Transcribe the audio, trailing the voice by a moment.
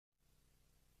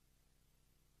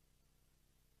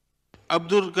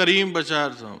عبدالکریم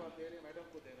بجار صاحب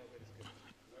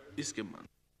اس کے بعد.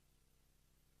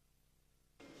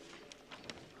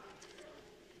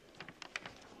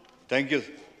 Thank you.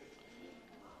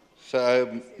 So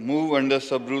I move under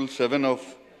sub-rule 7 of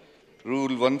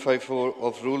Rule 154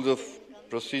 of Rules of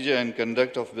Procedure and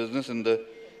Conduct of Business in the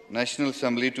National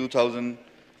Assembly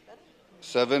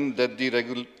 2007 that the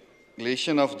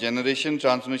regulation of generation,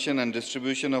 transmission and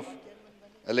distribution of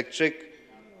electric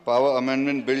power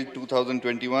amendment bill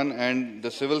 2021 and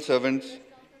the Civil Servants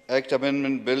Act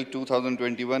amendment bill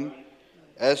 2021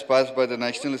 as passed by the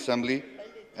National Assembly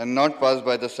and not passed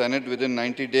by the Senate within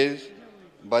 90 days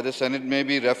by the Senate may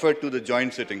be referred to the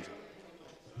joint sitting.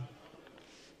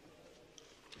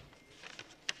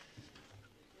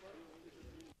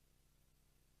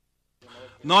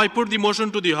 Now I put the motion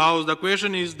to the House. The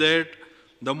question is that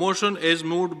the motion is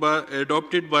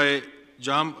adopted by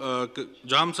Jam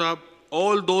Sahab.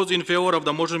 All those in favor of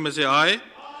the motion may say aye.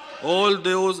 All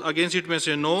those against it may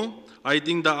say no. I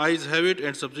think the ayes have it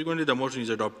and subsequently the motion is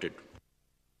adopted.